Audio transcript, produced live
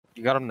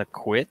You got him to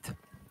quit?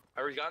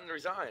 I got him to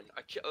resign.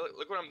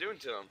 Look what I'm doing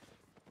to him.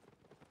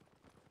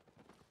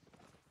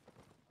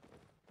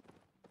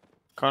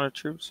 Kind of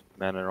troops?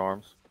 Man at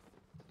arms.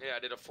 Yeah, I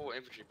did a full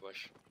infantry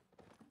push.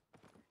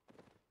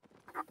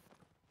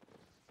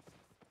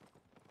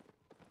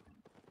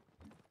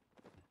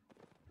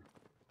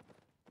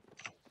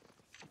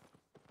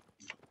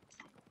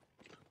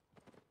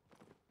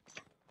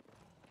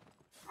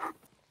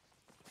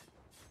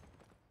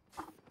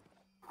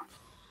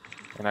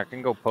 And I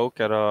can go poke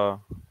at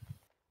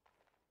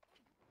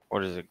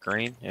what is it,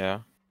 green? Yeah.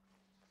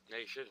 Yeah,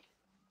 you should.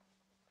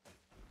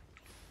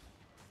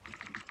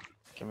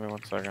 Give me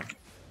 1 second.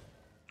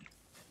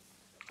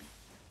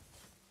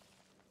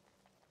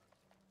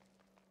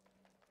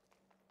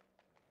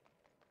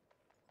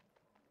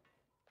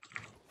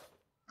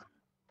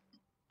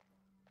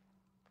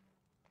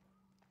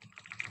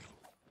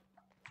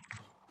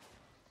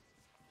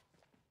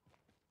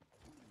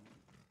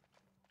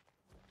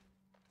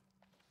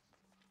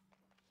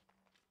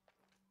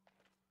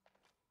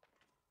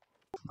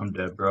 I'm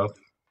dead, bro.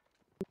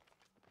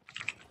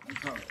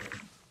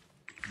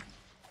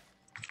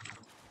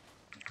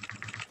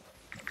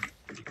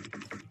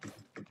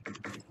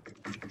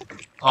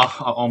 Oh,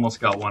 I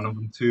almost got one of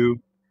them too.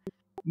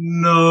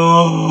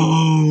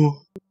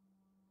 No.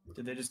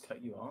 Did they just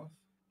cut you off?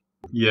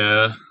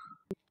 Yeah.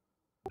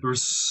 There were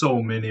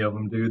so many of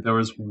them, dude. There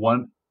was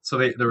one. So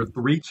there were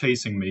three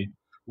chasing me,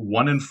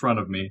 one in front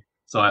of me.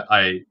 So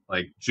I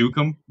like juke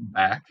them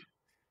back,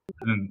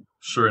 and then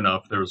sure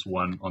enough, there was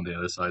one on the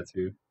other side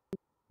too.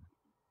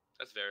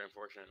 That's very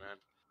unfortunate, man.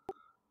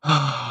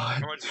 How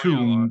much money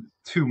I lost?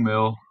 2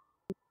 mil.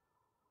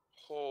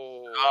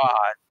 Oh.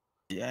 God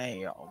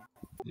damn.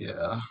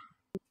 Yeah.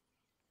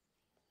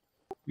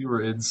 We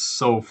were in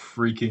so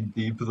freaking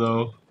deep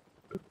though.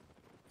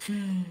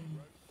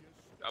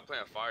 I'll play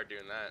on fire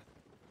doing that.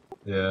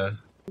 Yeah.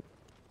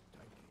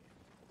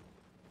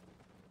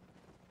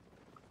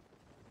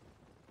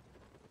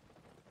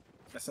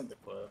 I sent the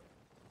clip.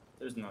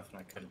 There's nothing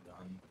I could have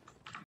done.